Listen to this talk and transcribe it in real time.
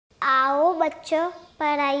आओ बच्चों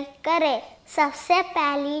पढ़ाई करें। सबसे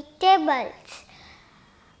पहली टेबल्स।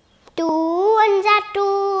 2 1 जा 2,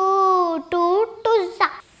 2 2 जा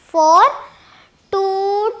 4, 2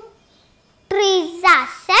 3 जा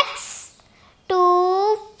 6, 2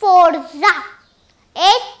 4 जा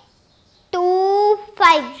 8, 2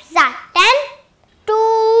 5 जा 10,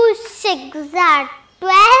 2 6 जा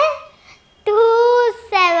 12, 2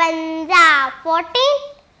 7 जा 14,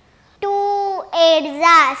 2 8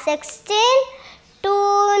 जा 16, 2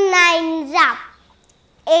 9 जा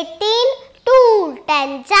 18, 2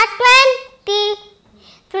 10 जा 20,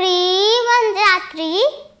 3 1 जा 3,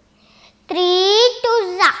 3 2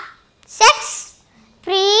 जा 6,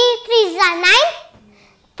 3 3 जा 9,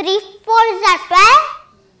 3 4 जा 12,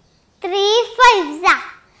 3 5 जा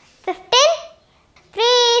 15,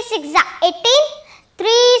 3 6 जा 18,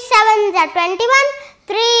 3 7 जा 21,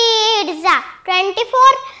 3 8 जा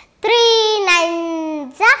 24, 3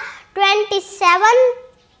 9 जा 27,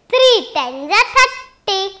 3 10 जा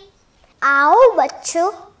 30। आओ बच्चों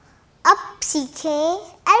अब सीखें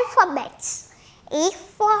alphabets. A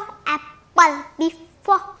for apple, B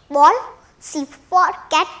for ball, C for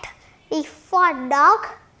cat, D for dog,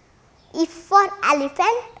 E for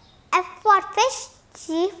elephant, F for fish,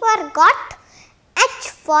 G for goat, H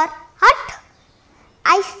for hut,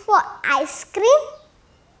 I for ice cream,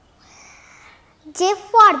 J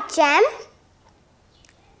for jam,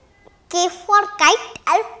 K for kite,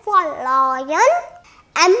 L for lion,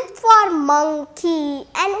 M for monkey,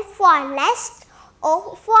 N for nest, O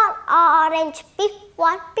for orange, P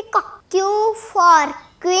for peacock, Q for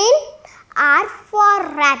queen, R for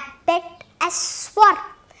rabbit, S for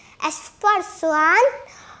swan,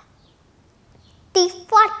 T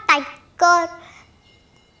for tiger,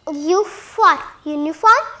 U for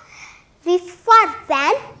uniform, V for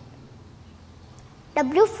van,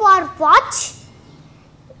 W for watch,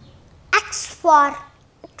 X for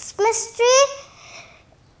Xmas tree,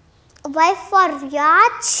 Y for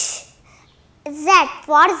yacht, Z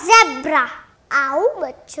for zebra। आओ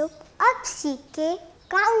बच्चों अब सीखे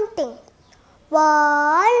counting.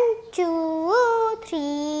 1 2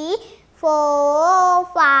 3 4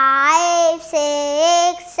 5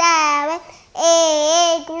 6 7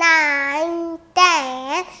 8 9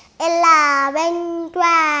 10 11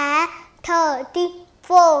 12 13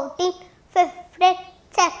 14 15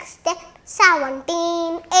 16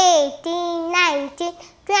 17 18 19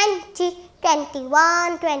 20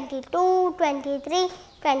 21 22 23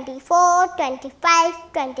 24 25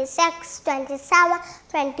 26 27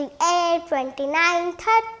 28 29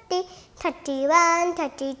 30 31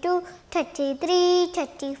 32 33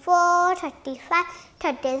 34 35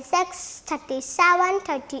 36 37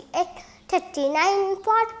 38 39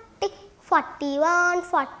 40 41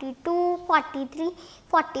 42 43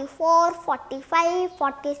 44 45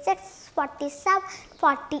 46 47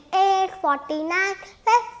 48 49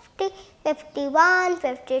 50 51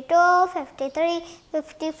 52 53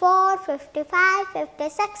 54 55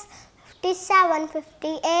 56 57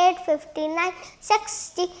 58 59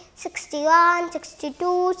 60 61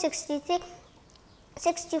 62 63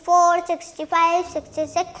 64 65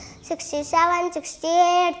 66 67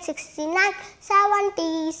 68 69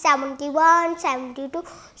 70 71 72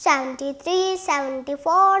 73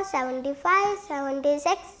 74 75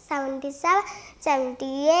 76 77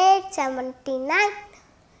 78 79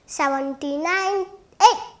 79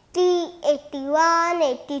 80 81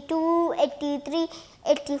 82 83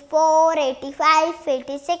 84 85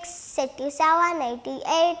 86 87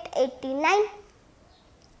 88 89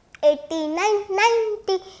 89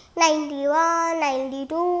 90 91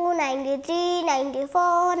 92 93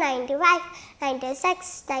 94 95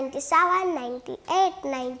 96 97 98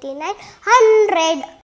 99 100।